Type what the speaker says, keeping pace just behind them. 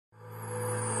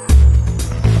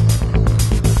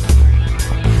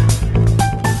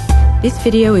This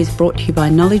video is brought to you by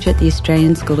Knowledge at the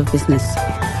Australian School of Business.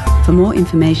 For more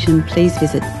information, please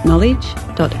visit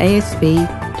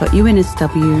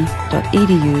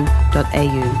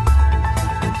knowledge.asb.unsw.edu.au.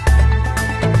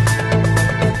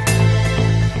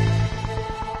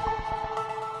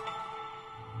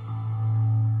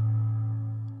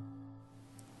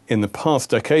 In the past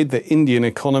decade, the Indian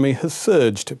economy has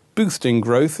surged, boosting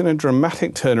growth in a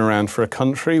dramatic turnaround for a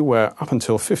country where, up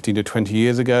until 15 to 20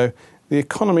 years ago, the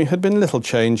economy had been little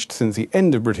changed since the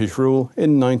end of British rule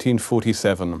in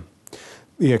 1947.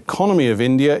 The economy of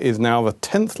India is now the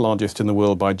 10th largest in the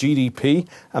world by GDP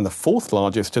and the 4th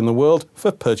largest in the world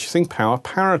for purchasing power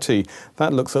parity.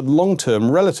 That looks at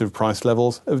long-term relative price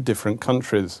levels of different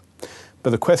countries. But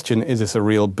the question, is this a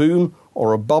real boom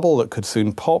or a bubble that could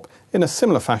soon pop in a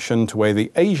similar fashion to where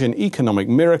the Asian economic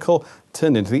miracle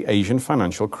turned into the Asian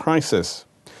financial crisis?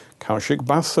 Kaushik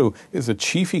Basu is the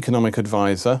Chief Economic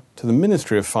Advisor to the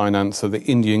Ministry of Finance of the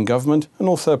Indian government and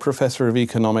also a Professor of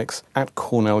Economics at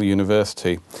Cornell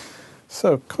University.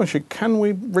 So, Kaushik, can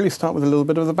we really start with a little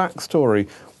bit of the backstory?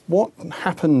 What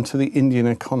happened to the Indian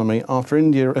economy after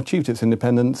India achieved its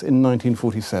independence in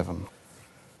 1947?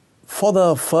 For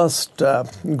the first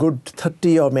good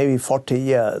 30 or maybe 40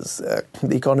 years,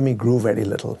 the economy grew very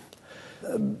little.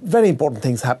 Very important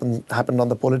things happened on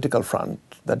the political front.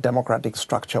 The democratic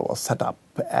structure was set up,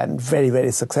 and very, very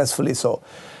successfully so.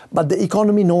 But the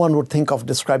economy, no one would think of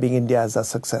describing India as a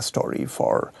success story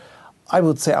for, I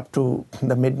would say, up to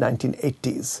the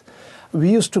mid-1980s.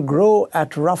 We used to grow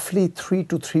at roughly 3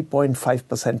 to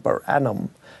 3.5% per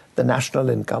annum, the national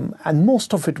income, and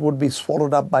most of it would be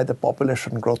swallowed up by the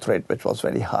population growth rate, which was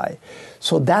very high.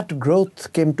 So that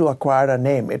growth came to acquire a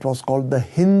name. It was called the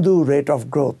Hindu rate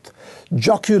of growth,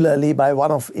 jocularly by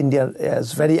one of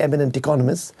India's very eminent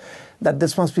economists, that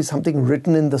this must be something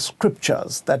written in the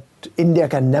scriptures, that India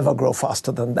can never grow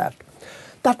faster than that.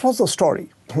 That was the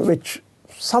story, which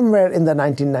somewhere in the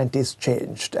 1990s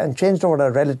changed over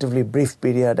a relatively brief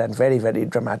period and very, very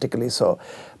dramatically so.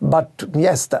 But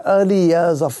yes, the early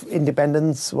years of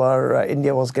independence were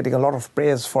India was getting a lot of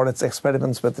praise for its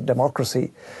experiments with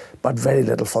democracy, but very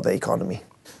little for the economy.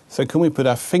 So can we put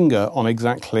our finger on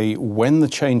exactly when the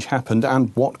change happened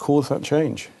and what caused that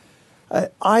change?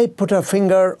 I put a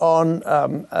finger on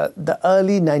the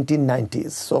early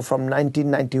 1990s, so from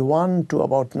 1991 to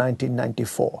about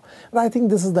 1994. And I think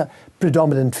this is the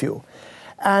predominant view.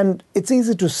 And it's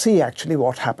easy to see actually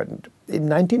what happened. In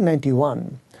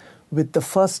 1991, with the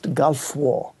first Gulf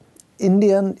War,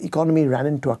 Indian economy ran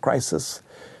into a crisis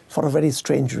for a very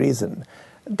strange reason.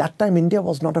 At that time, India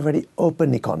was not a very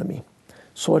open economy.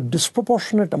 So a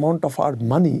disproportionate amount of our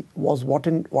money was what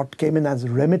came in as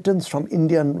remittance from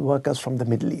Indian workers from the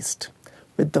Middle East.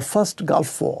 With the first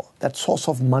Gulf War, that source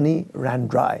of money ran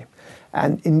dry,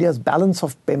 and India's balance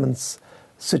of payments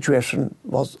situation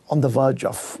was on the verge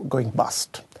of going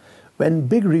bust. When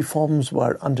big reforms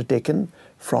were undertaken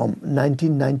from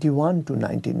 1991 to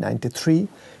 1993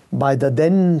 by the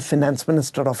then Finance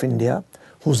Minister of India,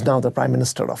 who's now the Prime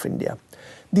Minister of India,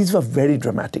 these were very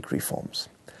dramatic reforms.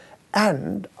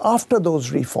 And after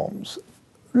those reforms,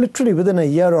 literally within a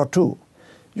year or two,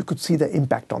 you could see the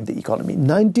impact on the economy.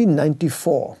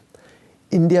 1994,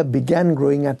 India began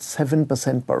growing at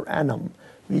 7% per annum.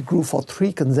 We grew for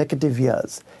 3 consecutive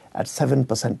years at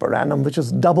 7% per annum, which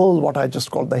is double what I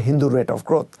just called the Hindu rate of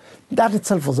growth. That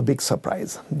itself was a big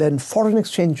surprise. Then foreign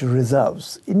exchange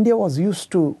reserves. India was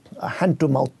used to a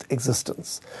hand-to-mouth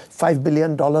existence. $5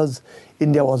 billion,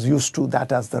 India was used to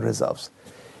that as the reserves.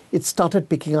 It started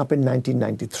picking up in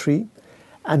 1993,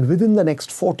 and within the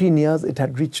next 14 years, it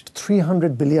had reached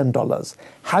 $300 billion.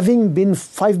 Having been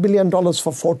 $5 billion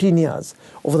for 14 years,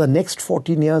 over the next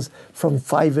 14 years, from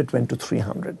 5 it went to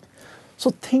 300. So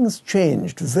things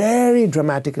changed very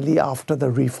dramatically after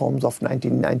the reforms of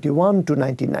 1991 to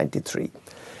 1993.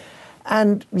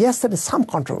 And yes, there is some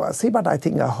controversy, but I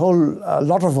think a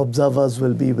lot of observers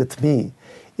will be with me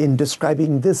in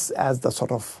describing this as the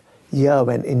sort of year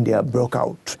when India broke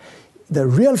out. The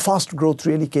real fast growth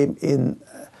really came in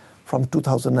from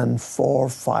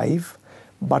 2004-05,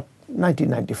 but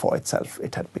 1994 itself,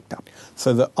 it had picked up.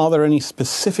 So are there any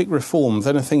specific reforms,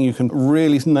 anything you can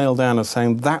really nail down as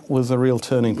saying that was a real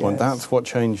turning point, Yes. That's what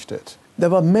changed it? There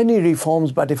were many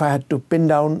reforms, but if I had to pin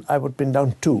down, I would pin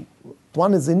down 2.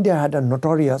 One is India had a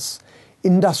notorious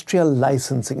industrial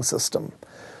licensing system.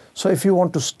 So if you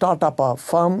want to start up a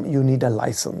firm, you need a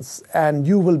license, and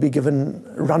you will be given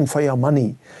run for your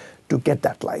money to get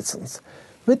that license,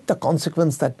 with the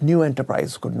consequence that new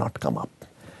enterprise could not come up.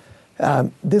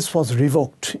 This was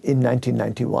revoked in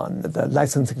 1991. The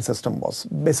licensing system was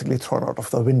basically thrown out of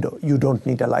the window. You don't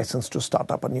need a license to start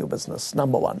up a new business,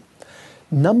 number one.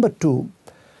 Number two,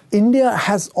 India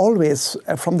has always,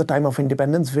 from the time of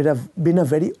independence, been a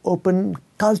very open,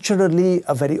 culturally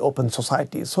a very open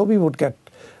society. So we would get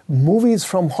movies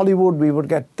from Hollywood, we would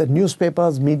get the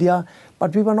newspapers, media,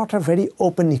 but we were not a very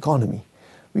open economy.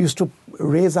 We used to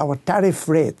raise our tariff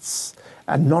rates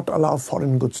and not allow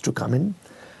foreign goods to come in.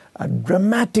 A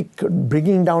dramatic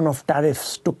bringing down of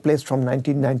tariffs took place from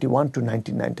 1991 to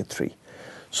 1993.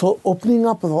 So opening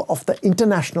up of the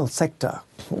international sector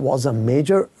was a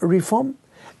major reform,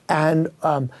 and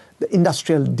the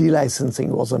industrial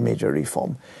delicensing was a major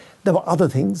reform. There were other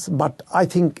things, but I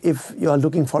think if you are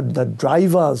looking for the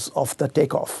drivers of the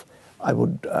takeoff, I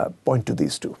would point to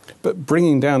these two. But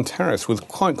bringing down tariffs was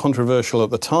quite controversial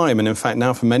at the time, and in fact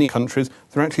now for many countries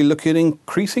they're actually looking at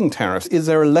increasing tariffs. Is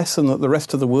there a lesson that the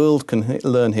rest of the world can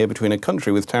learn here between a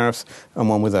country with tariffs and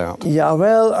one without? Yeah,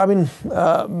 well, I mean,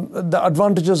 the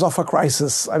advantages of a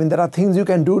crisis. I mean, there are things you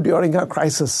can do during a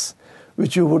crisis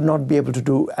which you would not be able to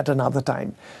do at another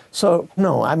time. So,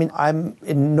 no, I mean, I'm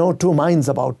in no two minds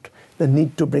about the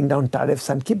need to bring down tariffs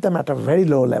and keep them at a very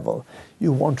low level.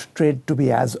 You want trade to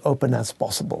be as open as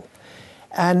possible.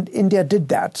 And India did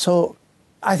that. So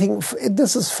I think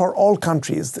this is for all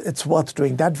countries, it's worth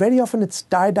doing that. Very often it's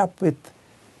tied up with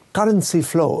currency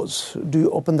flows. Do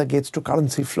you open the gates to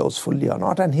currency flows fully or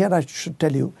not? And here I should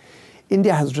tell you,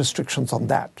 India has restrictions on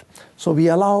that. So we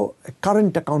allow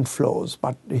current account flows,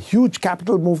 but huge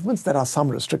capital movements, there are some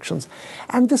restrictions.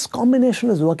 And this combination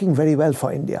is working very well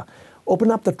for India. Open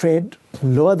up the trade,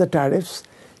 lower the tariffs,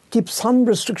 keep some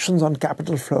restrictions on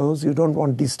capital flows. You don't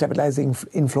want destabilizing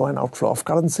inflow and outflow of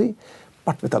currency,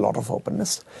 but with a lot of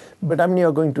openness. But I mean,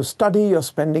 you're going to study, you're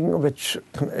spending, which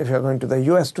if you're going to the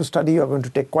US to study, you're going to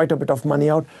take quite a bit of money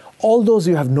out. All those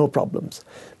you have no problems.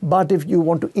 But if you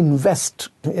want to invest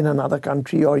in another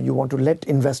country or you want to let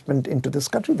investment into this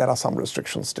country, there are some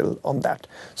restrictions still on that.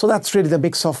 So that's really the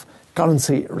mix of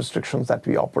currency restrictions that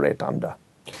we operate under.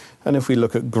 And if we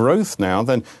look at growth now,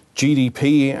 then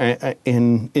GDP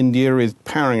in India is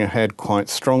powering ahead quite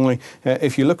strongly.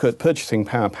 If you look at purchasing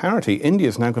power parity,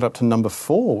 India's now got up to number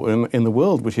 4 in the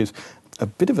world, which is a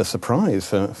bit of a surprise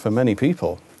for many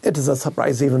people. It is a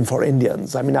surprise even for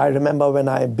Indians. I mean, I remember when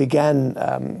I began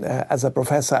as a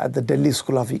professor at the Delhi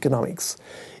School of Economics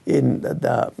in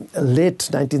the late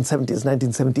 1970s,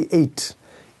 1978,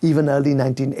 even early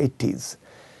 1980s.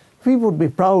 We would be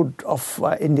proud of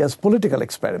India's political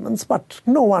experiments, but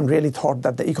no one really thought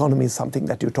that the economy is something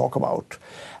that you talk about.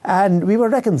 And we were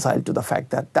reconciled to the fact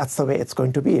that that's the way it's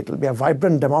going to be. It will be a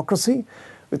vibrant democracy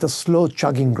with a slow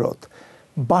chugging growth.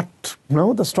 But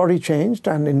no, the story changed,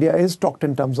 and India is talked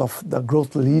in terms of the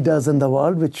growth leaders in the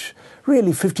world, which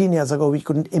really 15 years ago we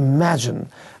couldn't imagine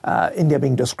India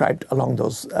being described along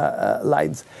those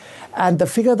lines. And the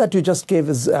figure that you just gave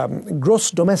is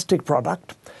gross domestic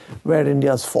product, where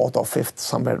India is 4th or 5th,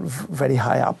 somewhere very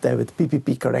high up there with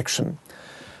PPP correction.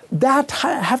 That,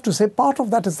 I have to say, part of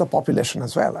that is the population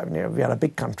as well. I mean, we are a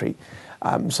big country,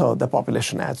 so the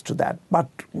population adds to that. But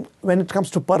when it comes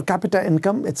to per capita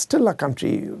income, it's still a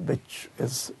country which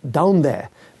is down there,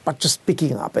 but just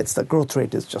picking up. The growth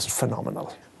rate is just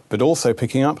phenomenal. But also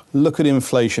picking up, look at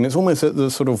inflation. It's almost the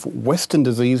sort of Western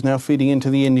disease now feeding into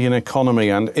the Indian economy.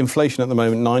 And inflation at the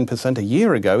moment, 9%. A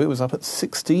year ago, it was up at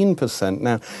 16%.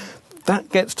 Now, that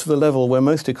gets to the level where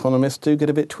most economists do get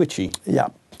a bit twitchy. Yeah.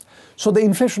 So the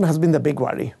inflation has been the big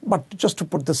worry. But just to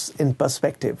put this in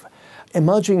perspective,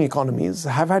 emerging economies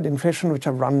have had inflation which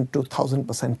have run to 1,000%,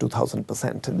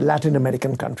 2,000%, Latin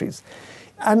American countries.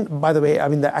 And by the way, I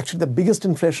mean, actually the biggest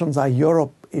inflations are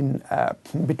Europe in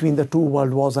between the 2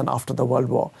 world wars and after the World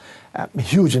War.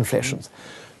 Huge inflations.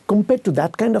 Compared to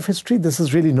that kind of history, this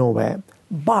is really nowhere.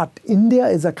 But India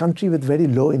is a country with very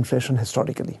low inflation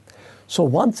historically. So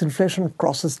once inflation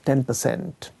crosses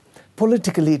 10%,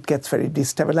 politically it gets very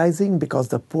destabilizing because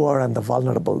the poor and the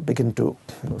vulnerable begin to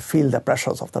feel the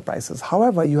pressures of the prices.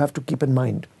 However, you have to keep in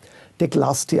mind, take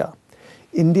last year,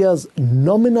 India's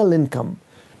nominal income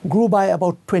grew by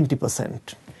about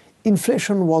 20%.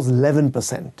 Inflation was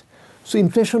 11%. So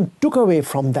inflation took away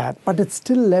from that, but it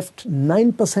still left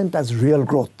 9% as real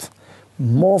growth.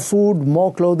 More food,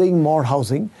 more clothing, more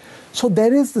housing. So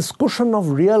there is this cushion of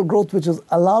real growth which is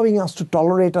allowing us to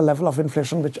tolerate a level of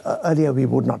inflation which earlier we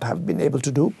would not have been able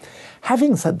to do.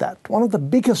 Having said that, one of the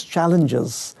biggest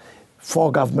challenges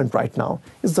for government right now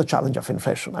is the challenge of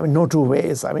inflation. I mean, no two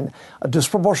ways. I mean, a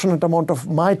disproportionate amount of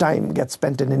my time gets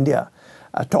spent in India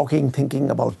thinking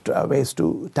about ways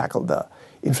to tackle the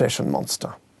inflation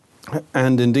monster.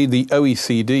 And indeed, the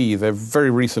OECD, they've very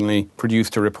recently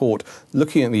produced a report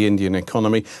looking at the Indian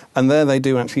economy, and there they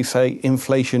do actually say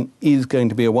inflation is going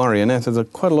to be a worry, and there's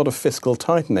quite a lot of fiscal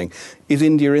tightening. Is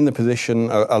India in the position,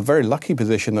 a very lucky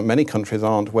position that many countries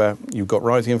aren't, where you've got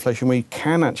rising inflation where you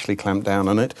can actually clamp down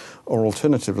on it, or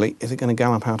alternatively, is it going to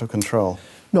gallop out of control?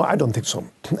 No, I don't think so.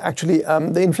 Actually,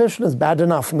 the inflation is bad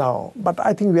enough now, but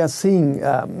I think we are seeing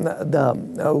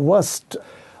the worst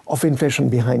of inflation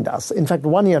behind us. In fact,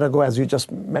 1 year ago, as you just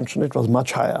mentioned, it was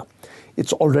much higher.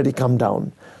 It's already come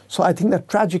down. So I think the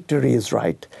trajectory is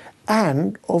right.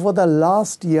 And over the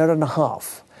last year and a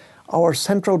half, our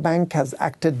central bank has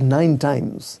acted 9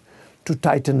 times to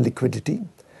tighten liquidity.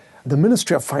 The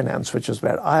Ministry of Finance, which is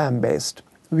where I am based,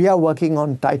 we are working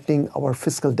on tightening our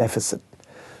fiscal deficit.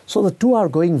 So the two are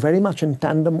going very much in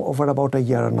tandem over about a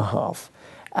year and a half.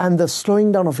 And the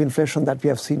slowing down of inflation that we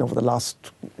have seen over the last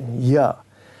year,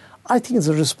 I think is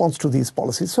a response to these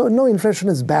policies. So no, inflation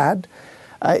is bad.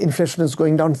 Inflation is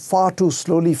going down far too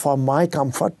slowly for my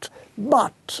comfort.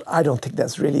 But I don't think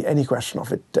there's really any question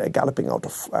of it galloping out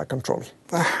of control.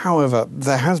 However,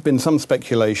 there has been some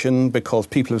speculation because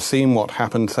people have seen what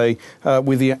happened, say,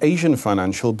 with the Asian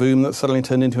financial boom that suddenly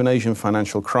turned into an Asian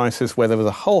financial crisis where there was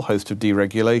a whole host of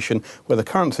deregulation, where the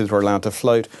currencies were allowed to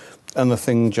float, and the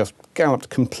thing just galloped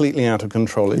completely out of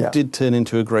control. It did turn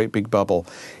into a great big bubble.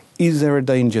 Is there a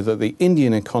danger that the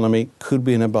Indian economy could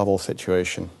be in a bubble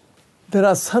situation? There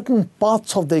are certain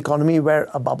parts of the economy where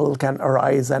a bubble can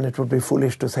arise, and it would be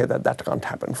foolish to say that that can't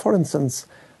happen. For instance,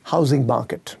 housing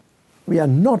market. We are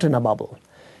not in a bubble,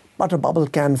 but a bubble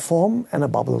can form and a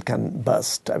bubble can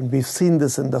burst. I mean, we've seen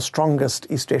this in the strongest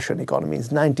East Asian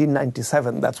economies.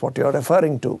 1997, that's what you're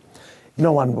referring to.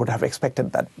 No one would have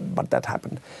expected that, but that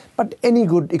happened. But any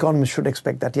good economist should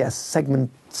expect that, yes,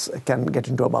 segments can get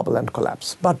into a bubble and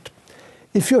collapse. But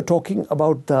if you're talking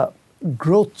about the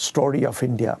growth story of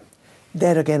India,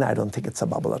 there again, I don't think it's a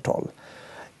bubble at all.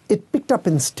 It picked up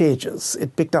in stages.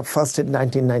 It picked up first in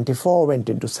 1994, went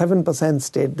into 7%,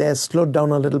 stayed there, slowed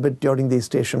down a little bit during the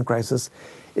East Asian crisis.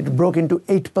 It broke into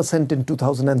 8% in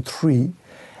 2003.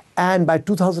 And by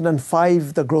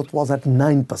 2005, the growth was at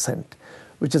 9%,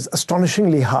 which is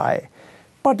astonishingly high.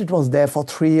 But it was there for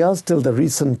 3 years till the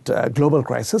recent global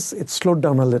crisis. It slowed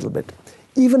down a little bit.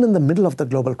 Even in the middle of the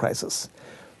global crisis,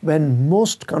 when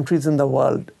most countries in the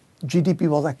world GDP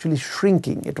was actually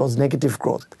shrinking. It was negative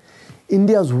growth.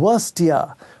 India's worst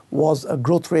year was a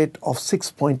growth rate of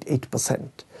 6.8%.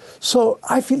 So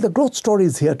I feel the growth story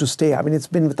is here to stay. I mean, it's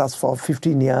been with us for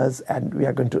 15 years and we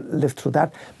are going to live through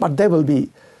that. But there will be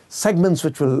segments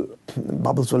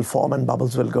bubbles will form and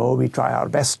bubbles will go. We try our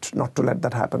best not to let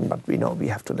that happen, but we know we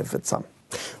have to live with some.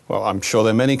 Well, I'm sure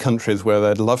there are many countries where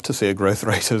they'd love to see a growth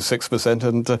rate of 6%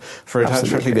 and for it to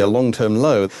actually be a long-term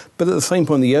low. But at the same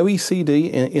point, the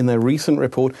OECD, in their recent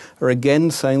report, are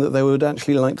again saying that they would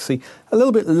actually like to see a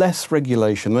little bit less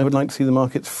regulation. They would like to see the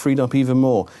markets freed up even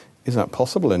more. Is that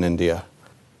possible in India?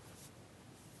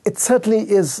 It certainly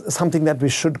is something that we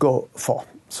should go for.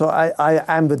 So I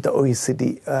am with the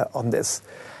OECD on this.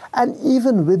 And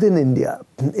even within India,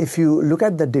 if you look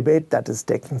at the debate that is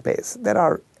taking place, there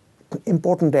are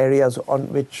important areas on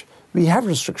which we have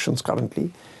restrictions currently,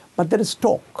 but there is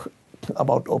talk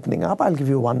about opening up. I'll give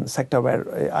you one sector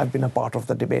where I've been a part of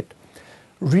the debate.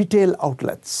 Retail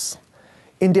outlets.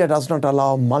 India does not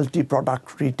allow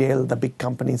multi-product retail. The big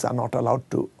companies are not allowed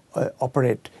to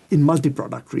operate in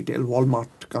multi-product retail. Walmart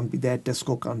can't be there,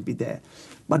 Tesco can't be there.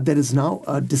 But there is now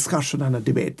a discussion and a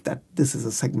debate that this is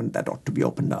a segment that ought to be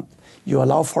opened up. You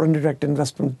allow foreign direct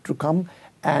investment to come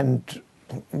and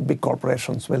big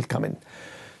corporations will come in.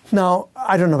 Now,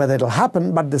 I don't know whether it'll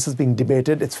happen, but this is being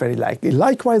debated. It's very likely.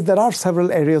 Likewise, there are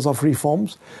several areas of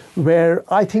reforms where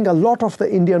I think a lot of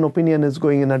the Indian opinion is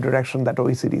going in a direction that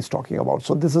OECD is talking about.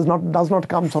 So this does not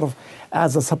come sort of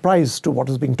as a surprise to what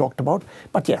is being talked about.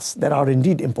 But yes, there are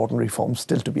indeed important reforms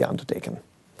still to be undertaken.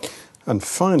 And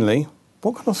finally,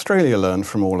 what can Australia learn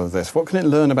from all of this? What can it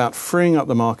learn about freeing up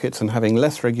the markets and having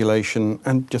less regulation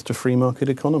and just a free market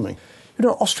economy? You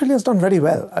know, Australia has done very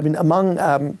well. I mean, among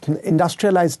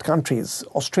industrialized countries,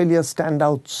 Australia stands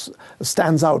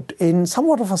out in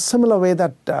somewhat of a similar way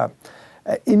that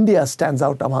India stands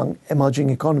out among emerging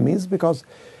economies, because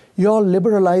you're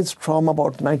liberalized from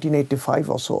about 1985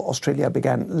 or so. Australia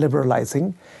began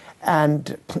liberalizing,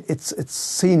 and it's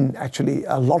seen actually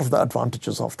a lot of the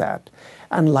advantages of that.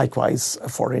 And likewise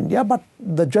for India. But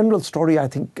the general story, I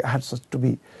think, has to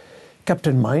be kept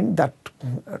in mind that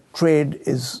trade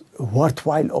is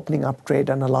worthwhile, opening up trade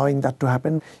and allowing that to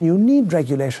happen. You need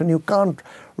regulation. You can't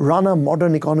run a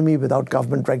modern economy without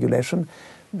government regulation.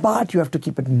 but you have to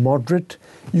keep it moderate.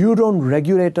 You don't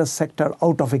regulate a sector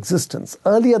out of existence.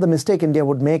 Earlier, the mistake India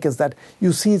would make is that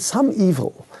you see some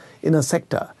evil in a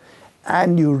sector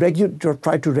and you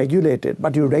try to regulate it,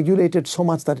 but you regulate it so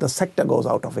much that the sector goes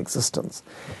out of existence.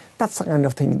 That's the kind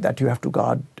of thing that you have to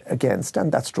guard against,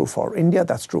 and that's true for India,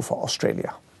 that's true for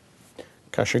Australia.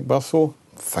 Kaushik Basu,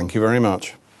 thank you very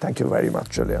much. Thank you very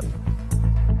much, Julian.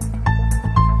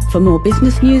 For more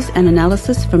business news and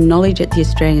analysis from Knowledge at the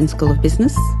Australian School of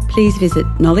Business, please visit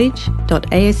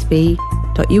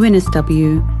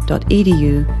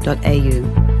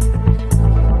knowledge.asb.unsw.edu.au.